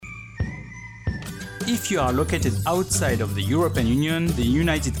if you are located outside of the European Union, the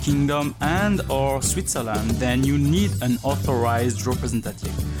United Kingdom and or Switzerland, then you need an authorized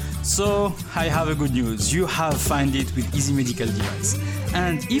representative. So I have a good news, you have found it with Easy Medical Device.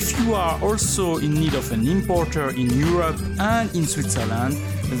 And if you are also in need of an importer in Europe and in Switzerland,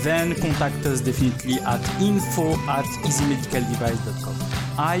 then contact us definitely at info@easymedicaldevice.com.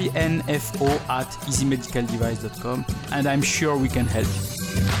 info@easymedicaldevice.com, and I'm sure we can help you.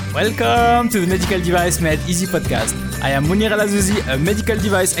 Welcome to the Medical Device Made Easy podcast. I am Mounir El Azzouzi, a medical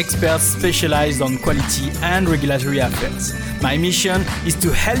device expert specialized on quality and regulatory affairs. My mission is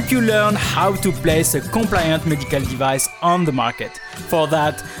to help you learn how to place a compliant medical device on the market. For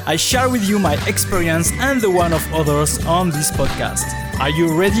that, I share with you my experience and the one of others on this podcast. Are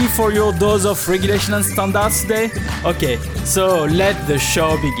you ready for your dose of regulation and standards today? Okay, so let the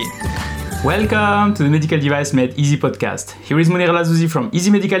show begin. Welcome to the Medical Device Made Easy podcast. Here is Mounir El Azzouzi from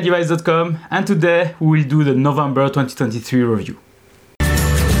easymedicaldevice.com, and today we will do the November 2023 review.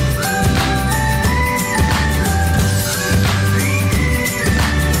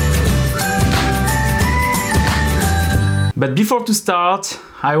 But before to start,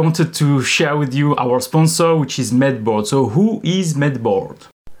 I wanted to share with you our sponsor, which is MedBoard. So who is MedBoard?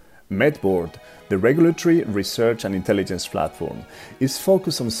 MedBoard, the regulatory research and intelligence platform, is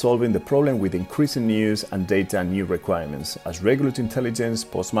focused on solving the problem with increasing news and data and new requirements as regulatory intelligence,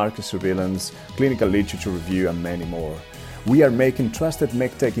 post-market surveillance, clinical literature review, and many more. We are making trusted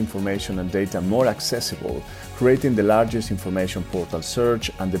medtech information and data more accessible, creating the largest information portal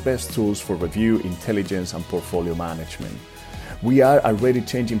search and the best tools for review, intelligence, and portfolio management. We are already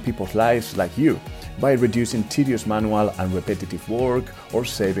changing people's lives like you by reducing tedious manual and repetitive work or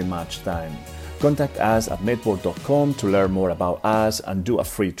saving much time. Contact us at medboard.com to learn more about us and do a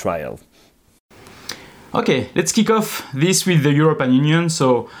free trial. Okay, let's kick off this with the European Union.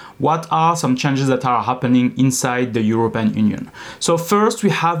 So what are some changes that are happening inside the European Union? So first we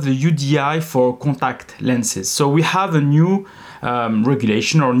have the UDI for contact lenses. So we have a new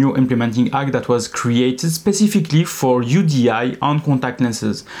regulation or new implementing act that was created specifically for UDI on contact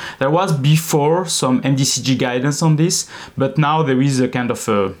lenses. There was before some MDCG guidance on this, but now there is a kind of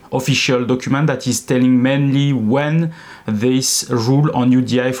official document that is telling mainly when this rule on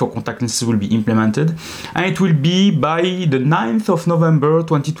UDI for contact lenses will be implemented, and it will be by the 9th of November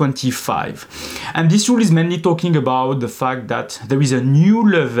 2025. And this rule is mainly talking about the fact that there is a new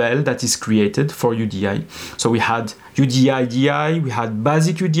level that is created for UDI. So we had UDI-DI, we had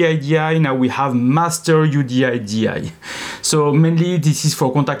basic UDI-DI, now we have master UDI-DI. So mainly this is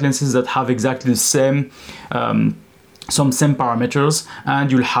for contact lenses that have exactly the same some same parameters, and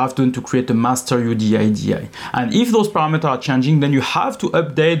you'll have to create a master UDI-DI. And if those parameters are changing, then you have to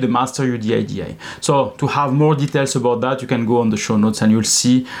update the master UDI-DI. So to have more details about that, you can go on the show notes and you'll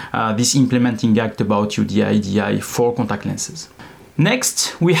see this implementing act about UDI-DI for contact lenses.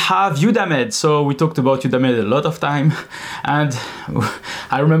 Next, we have EUDAMED. So we talked about EUDAMED a lot of time, and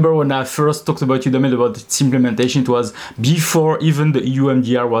I remember when I first talked about EUDAMED, about its implementation, it was before even the EU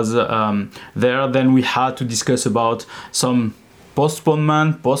MDR was there. Then we had to discuss about some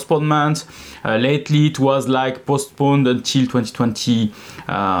postponement. Lately it was like postponed until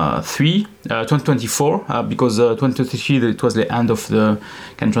 2024 because 2023 it was the end of the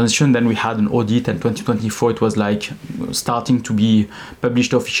kind of transition. Then we had an audit, and 2024 it was like starting to be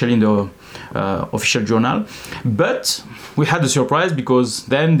published officially in the official journal. But we had a surprise because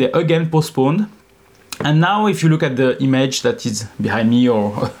then they again postponed. And now if you look at the image that is behind me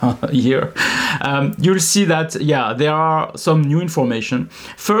or here, you'll see that, there are some new information.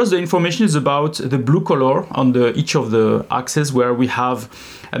 First, the information is about the blue color on each of the axes, where we have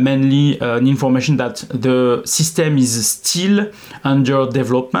mainly information that the system is still under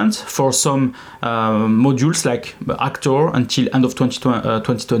development for some modules like Actor until end of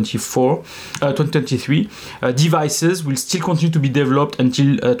 2023. Devices will still continue to be developed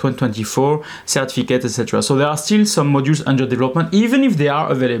until 2024, certificate, etc. So there are still some modules under development, even if they are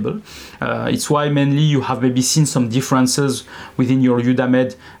available. It's why mainly you have maybe seen some differences within your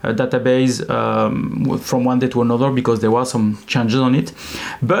EUDAMED database from one day to another, because there were some changes on it.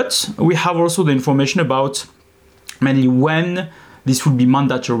 But we have also the information about mainly when this will be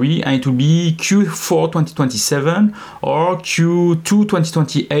mandatory, and it will be Q4 2027 or Q2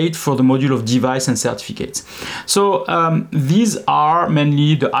 2028 for the module of device and certificates. So these are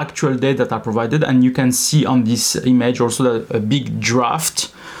mainly the actual date that are provided, and you can see on this image also a big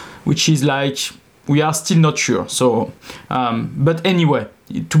draft, which is like, we are still not sure. So, but anyway,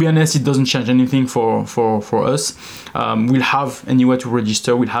 to be honest, it doesn't change anything for us. We'll have anywhere to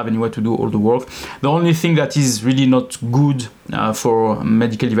register, we'll have anywhere to do all the work. The only thing that is really not good for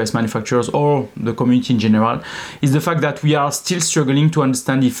medical device manufacturers or the community in general is the fact that we are still struggling to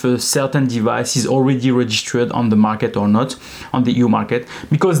understand if a certain device is already registered on the market or not, on the EU market,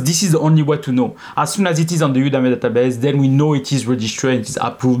 because this is the only way to know. As soon as it is on the EUDAME database, then we know it is registered, it is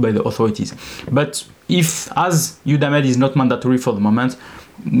approved by the authorities. But if, as EUDAME is not mandatory for the moment,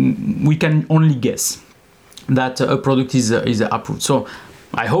 we can only guess that a product is approved. So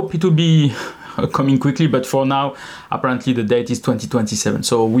I hope it will be coming quickly, but for now, apparently the date is 2027.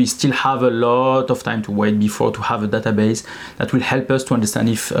 So we still have a lot of time to wait before to have a database that will help us to understand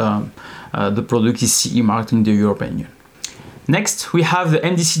if the product is CE marked in the European Union. Next, we have the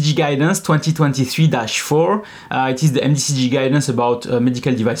MDCG guidance 2023-4. It is the MDCG guidance about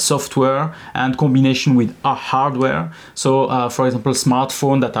medical device software and combination with hardware. So, for example,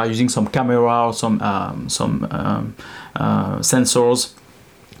 smartphones that are using some camera or some sensors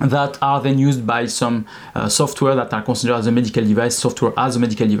that are then used by some software that are considered as a medical device, software as a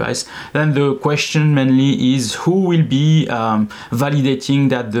medical device. Then the question mainly is who will be validating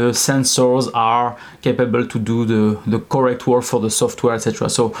that the sensors are capable to do the correct work for the software, etc.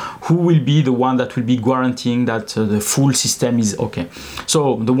 So who will be the one that will be guaranteeing that the full system is okay?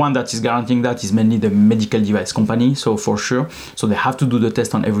 So the one that is guaranteeing that is mainly the medical device company, so for sure. So they have to do the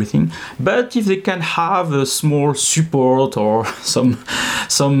test on everything. But if they can have a small support or some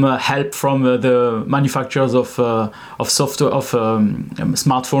help from the manufacturers of software, of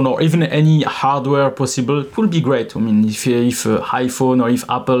smartphone, or even any hardware possible, it will be great. I mean, if iPhone or if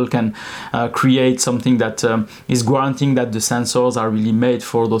Apple can create something that is guaranteeing that the sensors are really made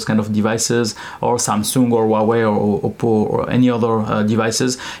for those kind of devices, or Samsung or Huawei or Oppo or any other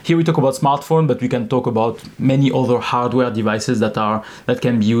devices. Here we talk about smartphone, but we can talk about many other hardware devices that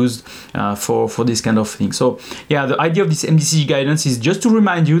can be used for this kind of thing. So yeah, the idea of this MDCG guidance is just to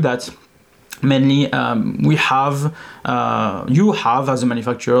remind you that mainly you have as a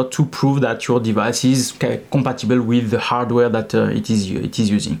manufacturer to prove that your device is compatible with the hardware that it is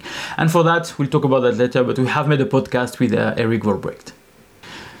using. And for that, we'll talk about that later, but we have made a podcast with Eric Volbrecht.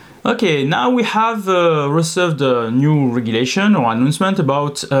 Okay, now we have received a new regulation or announcement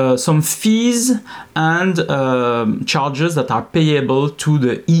about some fees and charges that are payable to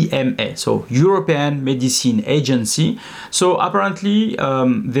the EMA, so European Medicine Agency. So apparently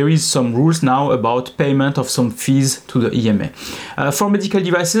there is some rules now about payment of some fees to the EMA. For medical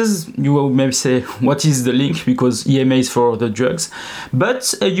devices, you will maybe say, what is the link? Because EMA is for the drugs.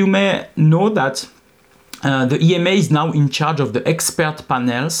 But you may know that the EMA is now in charge of the expert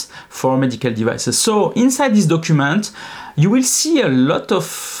panels for medical devices. So inside this document, you will see a lot of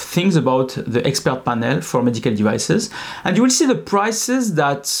things about the expert panel for medical devices, and you will see the prices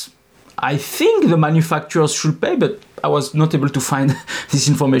that I think the manufacturers should pay, but I was not able to find this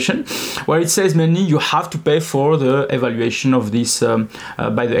information, where it says mainly you have to pay for the evaluation of this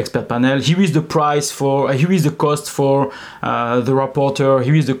by the expert panel. Here is the price for, here is the cost for the reporter,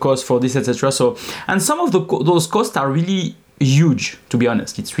 here is the cost for this, etc. So, and some of those costs are really huge, to be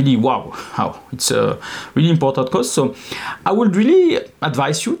honest. It's really wow, it's a really important cost. So I would really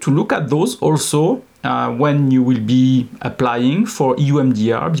advise you to look at those also when you will be applying for EU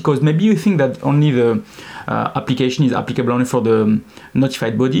MDR, because maybe you think that only the application is applicable only for the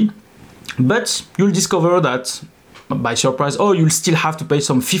notified body, but you'll discover that by surprise, you'll still have to pay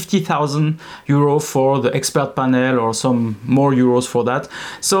some 50,000 euros for the expert panel or some more euros for that.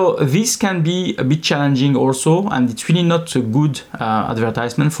 So this can be a bit challenging also, and it's really not a good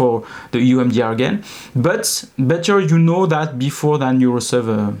advertisement for the EU MDR again. But better you know that before than you receive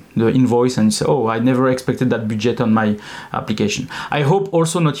the invoice and you say, I never expected that budget on my application. I hope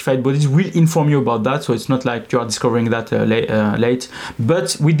also notified bodies will inform you about that, so it's not like you are discovering that late.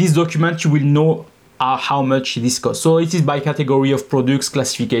 But with this document, you will know how much this costs. So it is by category of products,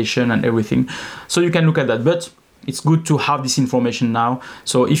 classification and everything. So you can look at that, but it's good to have this information now.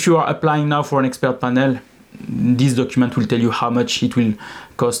 So if you are applying now for an expert panel, this document will tell you how much it will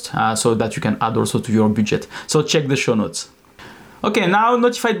cost so that you can add also to your budget. So check the show notes. Okay, now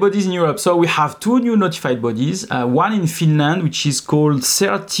notified bodies in Europe. So we have two new notified bodies. One in Finland, which is called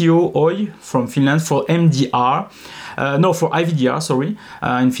Certio Oy from Finland for MDR. For IVDR, sorry,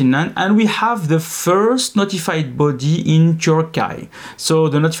 in Finland. And we have the first notified body in Turkey. So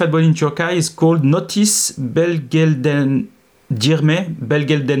the notified body in Turkey is called Notis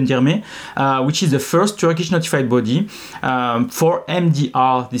Belgeldengirme, which is the first Turkish notified body for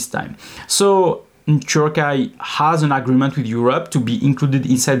MDR this time. So Turkey has an agreement with Europe to be included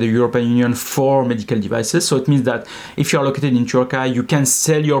inside the European Union for medical devices. So it means that if you are located in Turkey, you can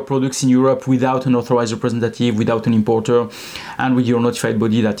sell your products in Europe without an authorized representative, without an importer, and with your notified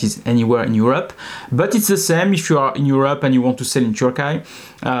body that is anywhere in Europe. But it's the same if you are in Europe and you want to sell in Turkey.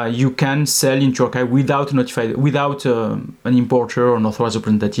 You can sell in Turkey without an importer or an authorized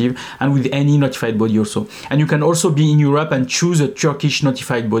representative, and with any notified body also. And you can also be in Europe and choose a Turkish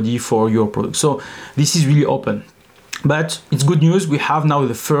notified body for your product. So this is really open. But it's good news. We have now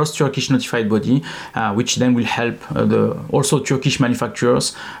the first Turkish notified body, which then will help also Turkish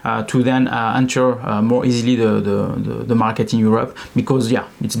manufacturers to then enter more easily the market in Europe, because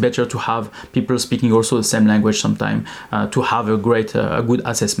it's better to have people speaking also the same language sometime to have a good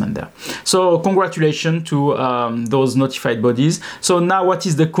assessment there. So congratulations to those notified bodies. So now what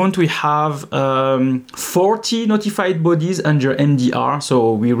is the count? We have 40 notified bodies under MDR.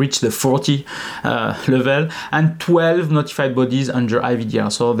 So we reached the 40 level, and 12 notified bodies under IVDR.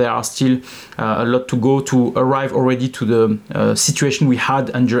 So there are still a lot to go to arrive already to the situation we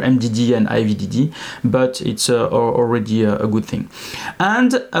had under MDD and IVDD, but it's already a good thing.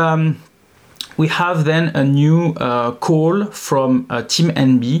 And we have then a new call from Team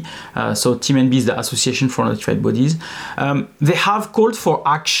NB. So Team NB is the Association for Notified Bodies. They have called for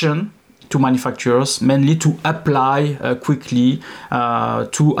action to manufacturers, mainly to apply quickly,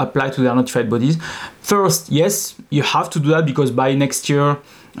 to apply to their notified bodies. First, yes, you have to do that, because by next year,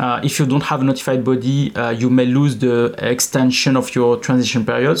 if you don't have a notified body, you may lose the extension of your transition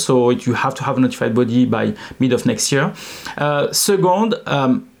period. So you have to have a notified body by mid of next year. Second,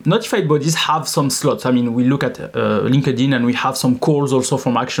 notified bodies have some slots. I mean, we look at LinkedIn and we have some calls also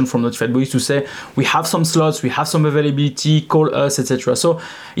from action from notified bodies to say, we have some slots, we have some availability, call us, etc. So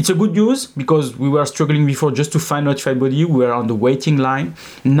it's a good news, because we were struggling before just to find notified body. We were on the waiting line.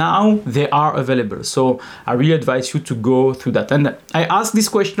 Now they are available. So I really advise you to go through that. And I asked this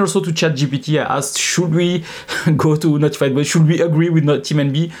question also to ChatGPT. I asked, should we go to notified body? Should we agree with Team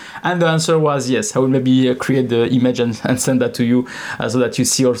NB? And the answer was yes. I will maybe create the image and send that to you so that you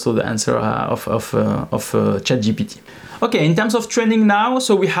see also the answer of ChatGPT. Okay, in terms of training now,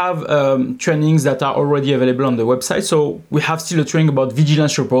 so we have trainings that are already available on the website. So we have still a training about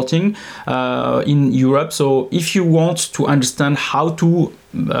vigilance reporting in Europe. So if you want to understand how to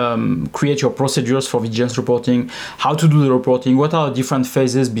create your procedures for vigilance reporting, how to do the reporting, what are the different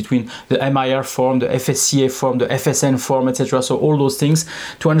phases between the MIR form, the FSCA form, the FSN form, etc. So all those things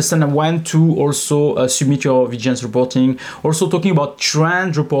to understand when to also submit your vigilance reporting. Also talking about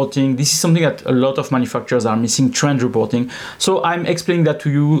trend reporting. This is something that a lot of manufacturers are missing, trend reporting. So I'm explaining that to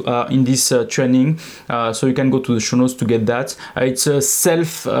you in this training. So you can go to the show notes to get that. It's a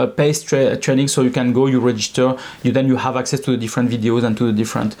self-paced training. So you can go, you register, then you have access to the different videos and to the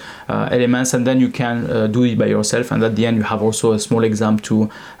different elements, and then you can do it by yourself, and at the end you have also a small exam to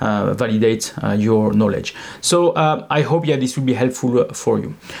validate your knowledge. So I hope this will be helpful for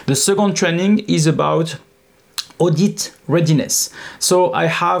you. The second training is about audit readiness. So I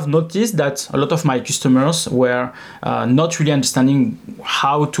have noticed that a lot of my customers were not really understanding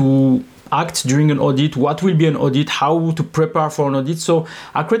how to act during an audit, what will be an audit, how to prepare for an audit. So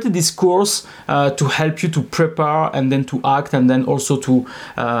I created this course to help you to prepare and then to act, and then also to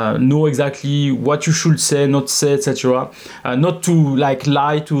know exactly what you should say, not say, etc. Not to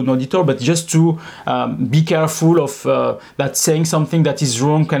lie to an auditor, but just to be careful of that saying something that is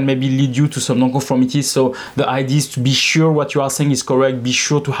wrong can maybe lead you to some non-conformities. So the idea is to be sure what you are saying is correct, be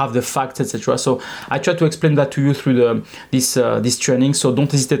sure to have the facts, etc. So I try to explain that to you through this training. So don't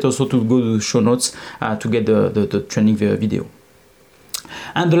hesitate also to go to the show notes to get the training video.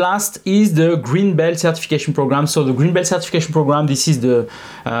 And the last is the Green Belt certification program. So the Green Belt certification program, this is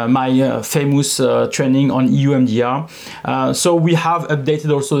my famous training on EU MDR. So we have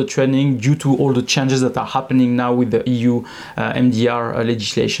updated also the training due to all the changes that are happening now with the EU MDR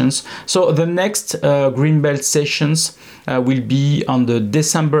legislations. So the next Green Belt sessions will be on the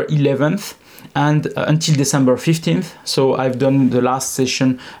December 11th and until December 15th. So I've done the last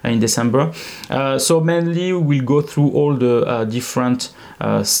session in December. So mainly we'll go through all the different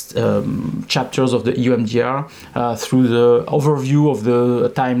chapters of the EU MDR through the overview of the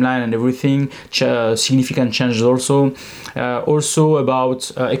timeline and everything, significant changes also. Also about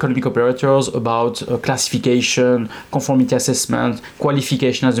economic operators, about classification, conformity assessment,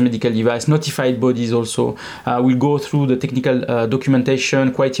 qualification as a medical device, notified bodies also. We'll go through the technical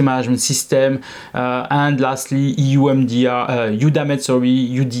documentation, quality management system, and lastly EU MDR, UDAMED,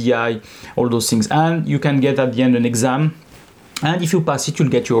 UDI, all those things. And you can get at the end an exam And if you pass it, you'll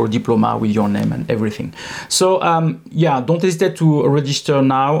get your diploma with your name and everything. So don't hesitate to register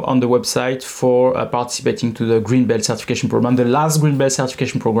now on the website for participating to the Green Belt certification program, the last Green Belt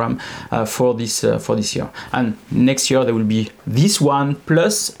certification program for this year. And next year there will be this one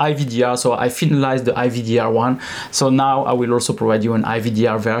plus IVDR. So I finalized the IVDR one. So now I will also provide you an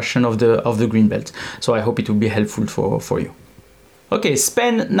IVDR version of the Green Belt. So I hope it will be helpful for you. Okay,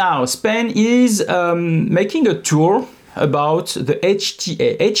 Spain now. Spain is making a tour about the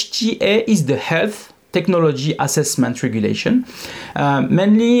HTA. HTA is the Health Technology Assessment Regulation.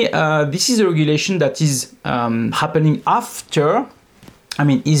 Mainly, this is a regulation that is happening after,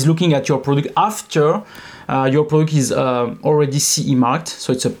 is looking at your product after your product is already CE marked,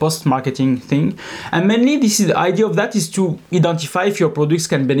 so it's a post-marketing thing. And mainly, the idea of that is to identify if your products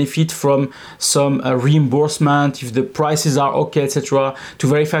can benefit from some reimbursement, if the prices are okay, etc. To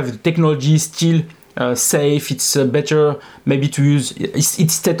verify if the technology is still safe, it's better maybe to use,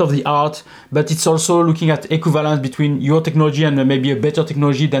 it's state of the art, but it's also looking at equivalence between your technology and maybe a better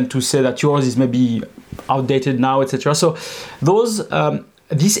technology than to say that yours is maybe outdated now, etc. So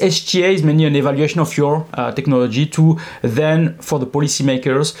this HTA is mainly an evaluation of your technology to then, for the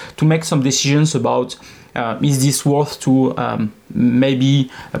policymakers, to make some decisions about is this worth to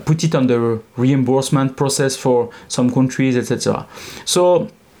maybe put it on the reimbursement process for some countries, etc. So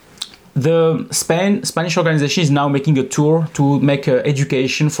the Spanish organization is now making a tour to make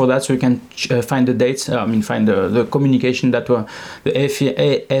education for that, so you can find the dates, find the communication that the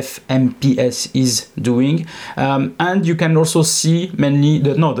AFMPS is doing. And you can also see mainly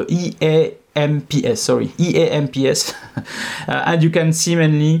the EAMPS, and you can see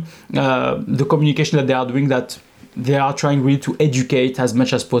mainly the communication that they are doing, that they are trying really to educate as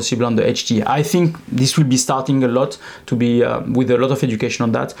much as possible on the HTA. I think this will be starting a lot to be with a lot of education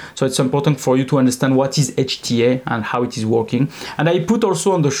on that. So it's important for you to understand what is HTA and how it is working. And I put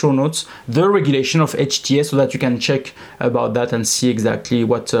also on the show notes the regulation of HTA so that you can check about that and see exactly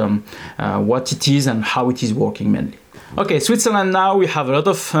what it is and how it is working mainly. Okay, Switzerland now. We have a lot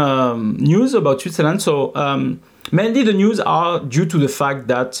of news about Switzerland. So mainly the news are due to the fact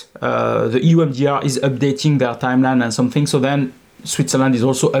that the EU MDR is updating their timeline and something. So then Switzerland is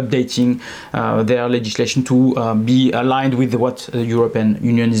also updating their legislation to be aligned with what the European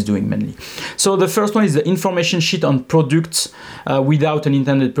Union is doing mainly. So the first one is the information sheet on products without an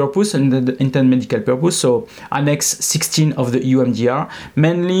intended purpose and the intended medical purpose. So Annex 16 of the EU MDR.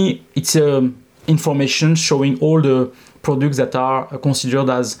 Mainly it's information showing all the products that are considered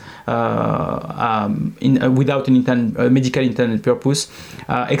as without an medical intended purpose,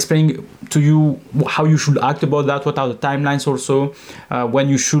 explaining to you how you should act about that, what are the timelines also, when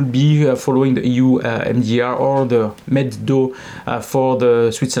you should be following the EU MDR or the MEDDO for the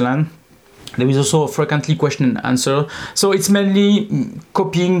Switzerland. There is also a frequently question and answer. So it's mainly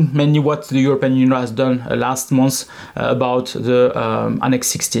copying what the European Union has done last month about the Annex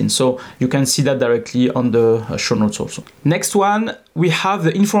 16. So you can see that directly on the show notes also. Next one, we have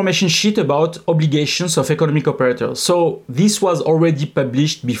the information sheet about obligations of economic operators. So this was already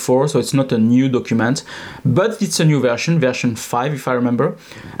published before, so it's not a new document, but it's a new version 5 if I remember.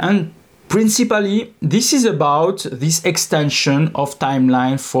 And principally, this is about this extension of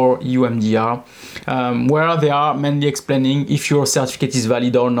timeline for EU MDR, where they are mainly explaining if your certificate is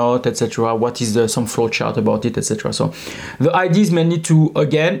valid or not, etc. What is some flowchart about it, etc. So the idea is mainly to,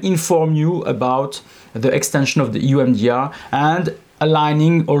 again, inform you about the extension of the EU MDR and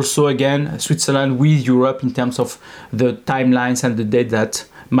aligning also, again, Switzerland with Europe in terms of the timelines and the date that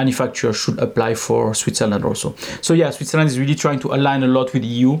manufacturers should apply for Switzerland also. So yeah, Switzerland is really trying to align a lot with the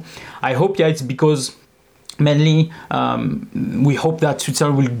EU. I hope it's because mainly we hope that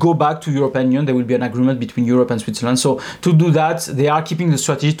Switzerland will go back to European Union. There will be an agreement between Europe and Switzerland. So to do that, they are keeping the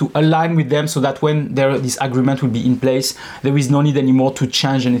strategy to align with them so that when this agreement will be in place, there is no need anymore to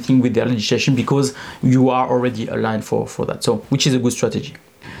change anything with their legislation because you are already aligned for that. So which is a good strategy.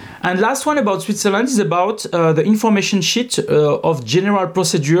 And last one about Switzerland is about the information sheet of general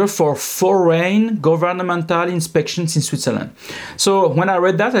procedure for foreign governmental inspections in Switzerland. So when I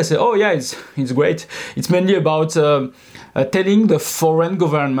read that, I said, oh yeah, it's great. It's mainly about telling the foreign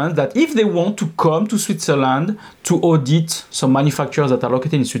government that if they want to come to Switzerland to audit some manufacturers that are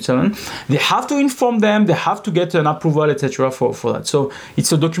located in Switzerland, they have to inform them, they have to get an approval, etc. for that. So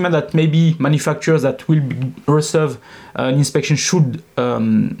it's a document that maybe manufacturers that will receive an inspection should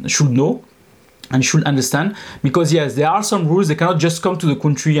know and should understand, because yes, there are some rules. They cannot just come to the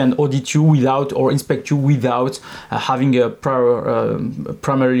country and audit you without or inspect you without having a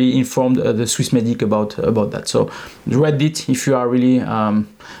primarily informed the Swissmedic about that. So read it if you are really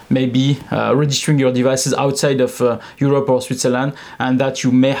maybe registering your devices outside of Europe or Switzerland, and that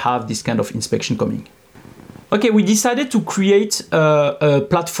you may have this kind of inspection coming. Okay, we decided to create a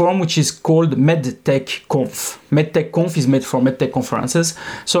platform which is called MedTechConf. MedTechConf is made for MedTech conferences.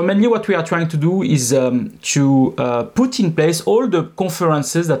 So mainly what we are trying to do is to put in place all the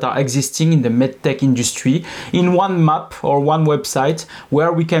conferences that are existing in the MedTech industry in one map or one website,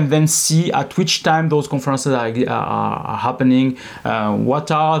 where we can then see at which time those conferences are happening,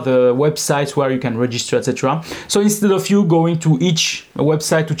 what are the websites where you can register, etc. So instead of you going to each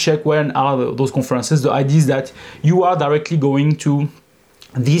website to check when are those conferences, the idea is that you are directly going to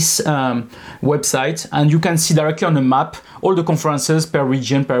this website, and you can see directly on the map all the conferences per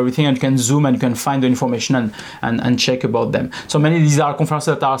region, per everything, and you can zoom and you can find the information and check about them. So many of these are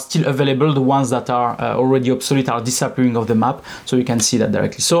conferences that are still available. The ones that are already obsolete are disappearing off the map, so you can see that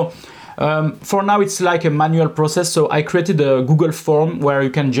directly. So for now, it's like a manual process. So I created a Google form where you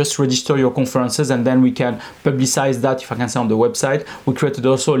can just register your conferences, and then we can publicize that, if I can say, on the website. We created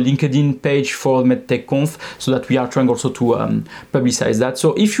also a LinkedIn page for MedTechConf, so that we are trying also to publicize that.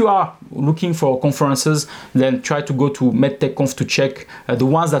 So if you are looking for conferences, then try to go to MedTechConf to check the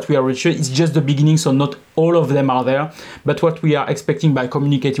ones that we are registering. It's just the beginning, so not all of them are there. But what we are expecting by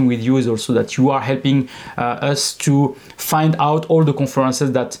communicating with you is also that you are helping us to find out all the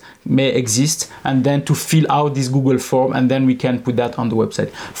conferences that may exist, and then to fill out this Google form, and then we can put that on the website.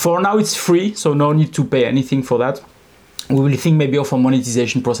 For now, it's free, so no need to pay anything for that. We will think maybe of a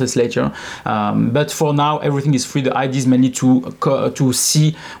monetization process later, but for now everything is free. The idea is mainly to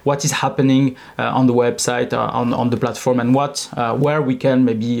see what is happening on the website, on the platform, and where we can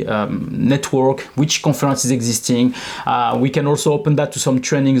maybe network, which conference is existing. We can also open that to some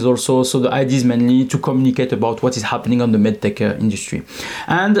trainings also. So the idea is mainly to communicate about what is happening on the medtech industry.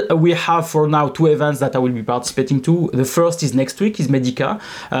 And we have for now 2 events that I will be participating to. The first is next week, is Medica,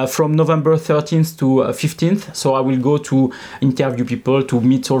 from November 13th to 15th. So I will go to interview people, to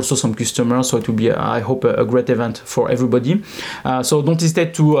meet also some customers. So it will be, I hope, a great event for everybody. So don't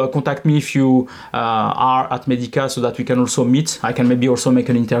hesitate to contact me if you are at Medica, so that we can also meet. I can maybe also make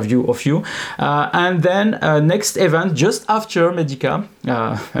an interview of you. And then next event just after Medica,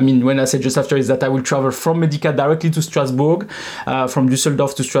 I mean, when I say just after, is that I will travel from Medica directly to Strasbourg, from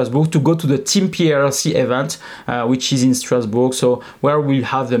Düsseldorf to Strasbourg, to go to the Team PRC event, which is in Strasbourg. So where we'll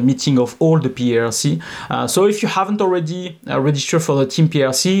have the meeting of all the PRC. So if you haven't already registered for the Team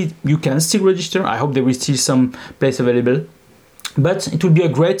PRC, you can still register. I hope there is still some place available. But it will be a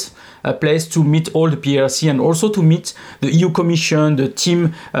great place to meet all the PRC, and also to meet the EU Commission, the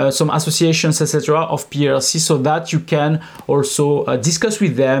team, some associations, etc. of PRC, so that you can also discuss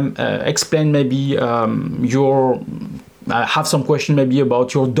with them, explain maybe have some question maybe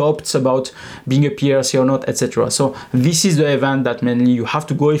about your doubts about being a PRC or not, etc. So this is the event that mainly you have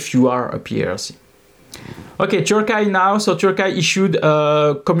to go if you are a PRC. Okay, Turkey now. So Turkey issued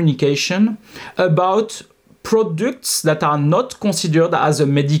a communication about products that are not considered as a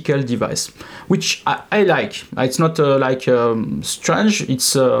medical device, which I like. It's not strange.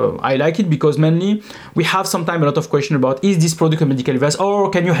 It's I like it because mainly we have sometimes a lot of question about, is this product a medical device, or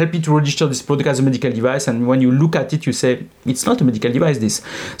can you help me to register this product as a medical device? And when you look at it, you say it's not a medical device, this.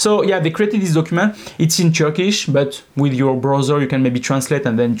 So yeah, they created this document. It's in Turkish, but with your browser you can maybe translate,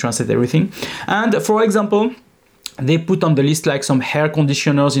 and then translate everything. And for example, they put on the list like some hair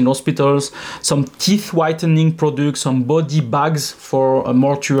conditioners in hospitals, some teeth whitening products, some body bags for a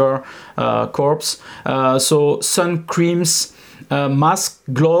mortuary corpse, so sun creams, masks,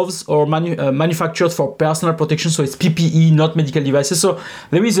 gloves, or manufactured for personal protection. So it's PPE, not medical devices. So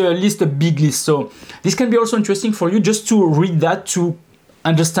there is a big list. So this can be also interesting for you just to read that, to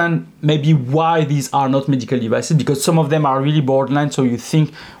understand maybe why these are not medical devices, because some of them are really borderline, so you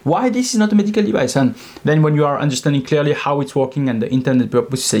think why this is not a medical device, and then when you are understanding clearly how it's working and the intended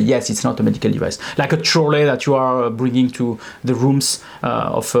purpose, you say yes, it's not a medical device. Like a trolley that you are bringing to the rooms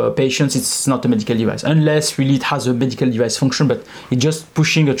of patients, it's not a medical device unless really it has a medical device function, but it's just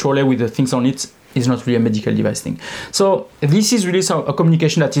pushing a trolley with the things on it is not really a medical device thing. So this is really a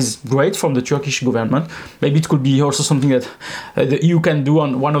communication that is great from the Turkish government. Maybe it could be also something that the EU can do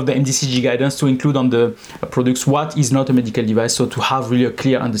on one of the MDCG guidance, to include on the products what is not a medical device, so to have really a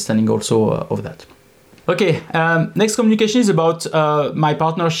clear understanding also of that. Okay, next communication is about my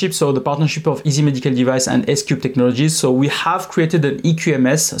partnership, so the partnership of Easy Medical Device and S-Cube Technologies. So we have created an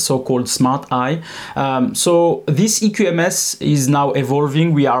EQMS, so-called Smart Eye. So this EQMS is now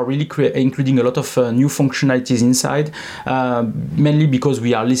evolving. We are really including a lot of new functionalities inside, mainly because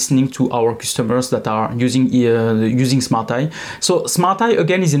we are listening to our customers that are using Smart Eye. So Smart Eye,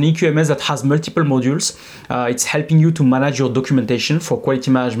 again, is an EQMS that has multiple modules. It's helping you to manage your documentation for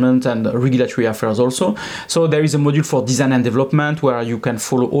quality management and regulatory affairs also. So there is a module for design and development where you can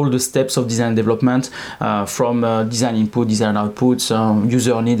follow all the steps of design and development from design input, design outputs,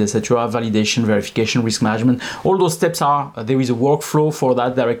 user need, etc., validation, verification, risk management. All those steps are, there is a workflow for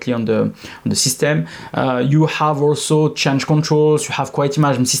that directly on the system. You have also change controls, you have quality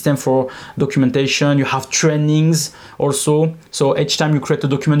management system for documentation, you have trainings also. So each time you create a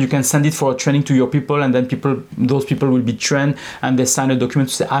document, you can send it for a training to your people, and then those people will be trained and they sign a document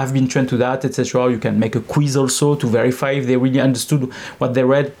to say, I've been trained to that, etc. You can make a quiz also to verify if they really understood what they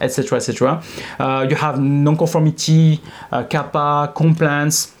read, etc., etc. You have non-conformity, CAPA,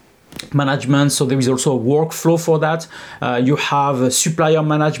 compliance management, so there is also a workflow for that. You have supplier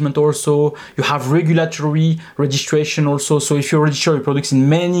management also. You have regulatory registration also. So if you register your products in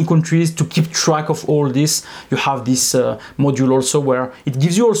many countries, to keep track of all this, you have this module also where it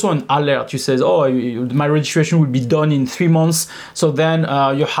gives you also an alert. You say, oh, my registration will be done in 3 months. So then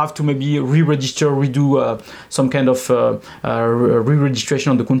you have to maybe re-register, redo some kind of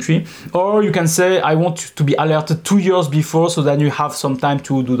re-registration on the country. Or you can say, I want to be alerted 2 years before, so then you have some time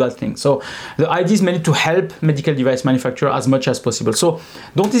to do that thing. So the idea is mainly to help medical device manufacturers as much as possible. So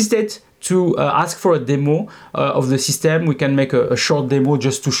don't hesitate to ask for a demo of the system. We can make a short demo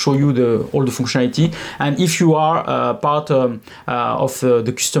just to show you all the functionality. And if you are part of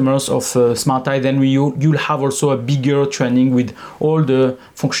the customers of Smart Eye, then you'll have also a bigger training with all the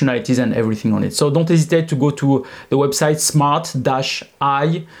functionalities and everything on it. So don't hesitate to go to the website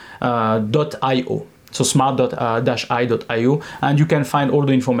smart-eye.io. So smart-eye.io, and you can find all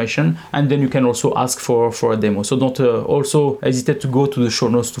the information, and then you can also ask for a demo. So don't also hesitate to go to the show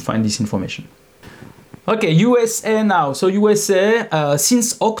notes to find this information. Okay, USA now. So USA,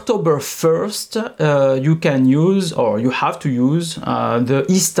 since October 1st, you can use, or you have to use, the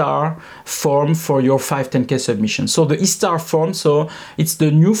eStar form for your 510K submission. So the eStar form, so it's the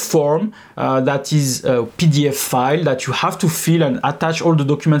new form that is a PDF file that you have to fill and attach all the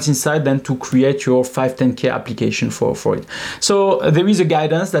documents inside then to create your 510K application for it. So there is a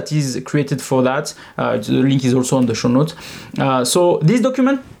guidance that is created for that. The link is also on the show notes. So this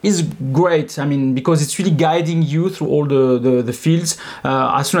document is great, I mean, because it's really guiding you through all the fields.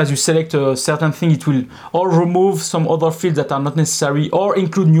 As soon as you select a certain thing, it will or remove some other fields that are not necessary, or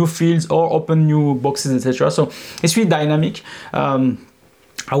include new fields, or open new boxes, etc. So it's really dynamic.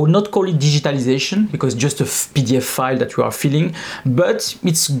 I would not call it digitalization because it's just a PDF file that you are filling, but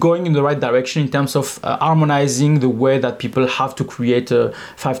it's going in the right direction in terms of harmonizing the way that people have to create a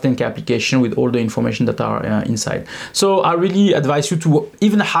 510K application with all the information that are inside. So I really advise you to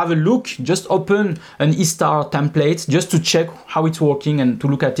even have a look, just open an eStar template just to check how it's working and to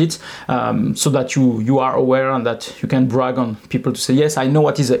look at it, so that you are aware and that you can brag on people to say, yes, I know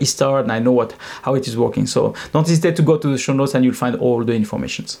what is a eStar and I know how it is working. So don't hesitate to go to the show notes and you'll find all the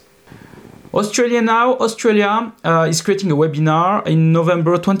information. Australia now. Australia is creating a webinar in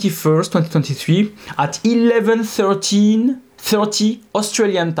November 21st, 2023 at 11:30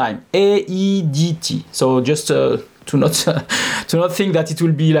 Australian time, AEDT. So just to not think that it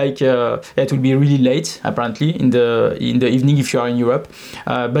will be like it will be really late apparently in the evening if you are in Europe.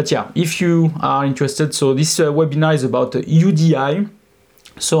 But yeah, if you are interested, so this webinar is about UDI.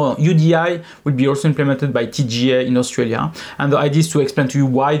 So UDI will be also implemented by TGA in Australia, and the idea is to explain to you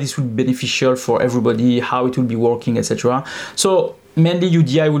why this will be beneficial for everybody, how it will be working, etc. So mainly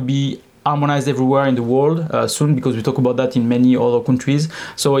UDI will be harmonized everywhere in the world soon, because we talk about that in many other countries.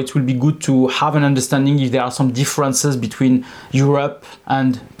 So it will be good to have an understanding if there are some differences between Europe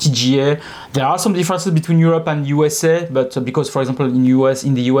and TGA. There are some differences between Europe and USA, but because, for example, in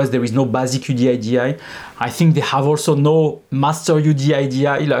the US there is no basic UDI DI. I think they have also no master UDI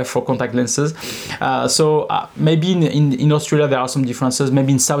DI like for contact lenses. So maybe in Australia there are some differences.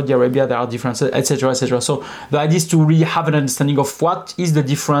 Maybe in Saudi Arabia there are differences, etc., etc. So the idea is to really have an understanding of what is the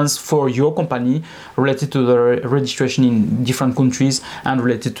difference for your company related to the registration in different countries and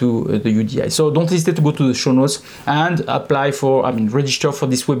related to the UDI. So don't hesitate to go to the show notes and register for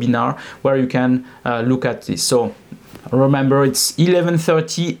this webinar where you can look at this. So remember, it's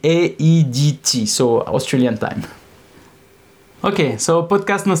 11:30 AEDT, so Australian time. Okay, so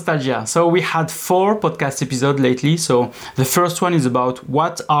podcast nostalgia. So we had 4 podcast episodes lately. So the first one is about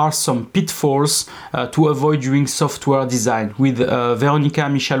what are some pitfalls to avoid during software design with Veronika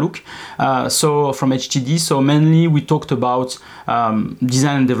Michaluk, so from HTD. So mainly we talked about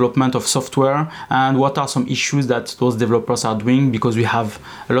design and development of software and what are some issues that those developers are doing, because we have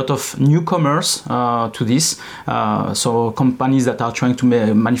a lot of newcomers to this. So companies that are trying to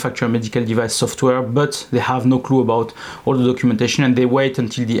manufacture medical device software, but they have no clue about all the documentation, and they wait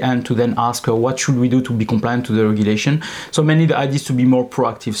until the end to then ask what should we do to be compliant to the regulation. So mainly the idea is to be more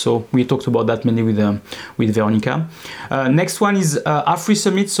proactive. So we talked about that mainly with Veronika. Next one is Afri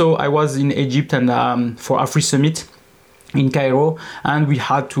Summit. So I was in Egypt and for Afri Summit in Cairo, and we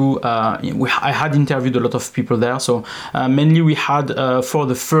had to I had interviewed a lot of people there. So mainly we had for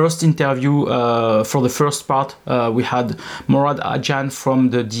the first interview, for the first part, we had Morad Ajan from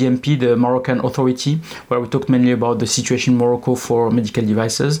the DMP, the Moroccan authority, where we talked mainly about the situation in Morocco for medical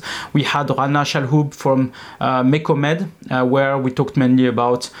devices. We had Rana Shalhoub from Mecomed, where we talked mainly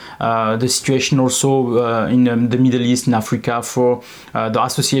about the situation also in the Middle East, in Africa, for the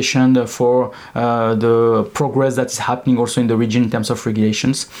association, for the progress that is happening also in the region in terms of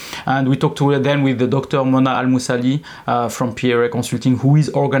regulations. And we talked then with the Dr. Mona Al-Moussali from PRA Consulting, who is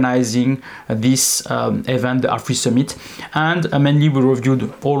organizing this event, the Afri Summit. And mainly we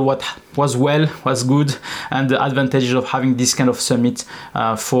reviewed all what was good, and the advantages of having this kind of summit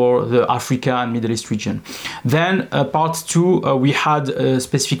for the Africa and Middle East region. Then part 2, we had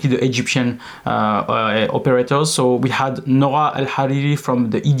specifically the Egyptian operators. So we had Nora El-Hariri from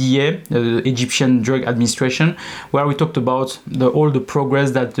the EDA, the Egyptian Drug Administration, where we talked about all the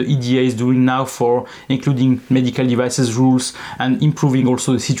progress that the EDA is doing now for including medical devices rules and improving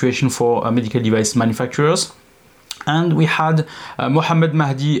also the situation for medical device manufacturers. And we had Mohamed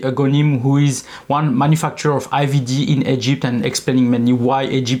Mahdi Ghonim, who is one manufacturer of IVD in Egypt, and explaining mainly why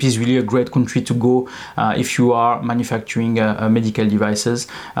Egypt is really a great country to go if you are manufacturing medical devices,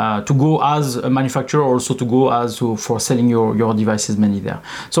 to go as a manufacturer, also to go as for selling your devices mainly there.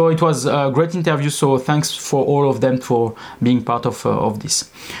 So it was a great interview, so thanks for all of them for being part of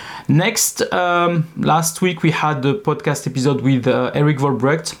this. Next, last week we had the podcast episode with Eric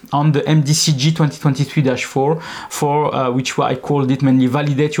Volbrecht on the MDCG 2023-4, for which I called it mainly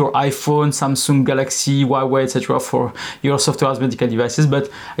validate your iPhone, Samsung Galaxy, Huawei, etc. for your software as medical devices. But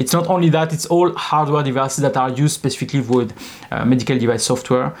it's not only that, it's all hardware devices that are used specifically with medical device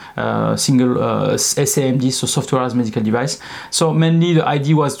software, single SAMD, so software as medical device. So mainly the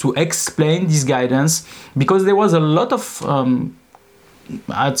idea was to explain this guidance, because there was a lot of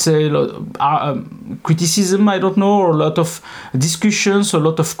I'd say criticism, I don't know, or a lot of discussions, a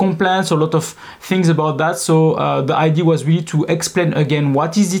lot of complaints, a lot of things about that. So the idea was really to explain again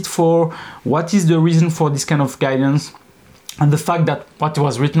what is it for, what is the reason for this kind of guidance, and the fact that what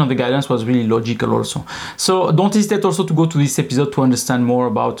was written on the guidance was really logical also. So don't hesitate also to go to this episode to understand more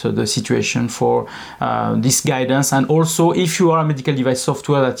about the situation for this guidance, and also if you are a medical device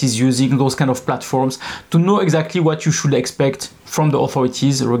software that is using those kind of platforms, to know exactly what you should expect from the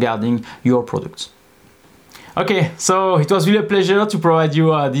authorities regarding your products. Okay, so it was really a pleasure to provide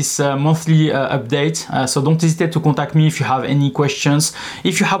you this monthly update. So don't hesitate to contact me if you have any questions.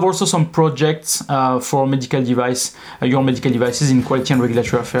 If you have also some projects for medical device, your medical devices in quality and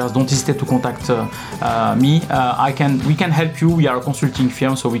regulatory affairs, don't hesitate to contact me. We can help you. We are a consulting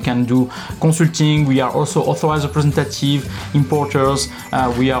firm, so we can do consulting. We are also authorized representative, importers.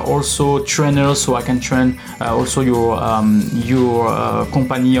 We are also trainers, so I can train also your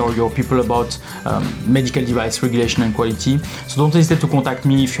company or your people about medical device regulation and quality. So don't hesitate to contact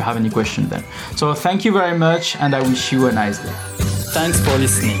me if you have any question then. So thank you very much, and I wish you a nice day. Thanks for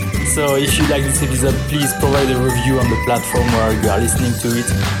listening. So if you like this episode, please provide a review on the platform where you are listening to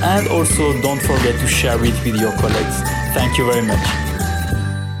it, and also don't forget to share it with your colleagues. Thank you very much.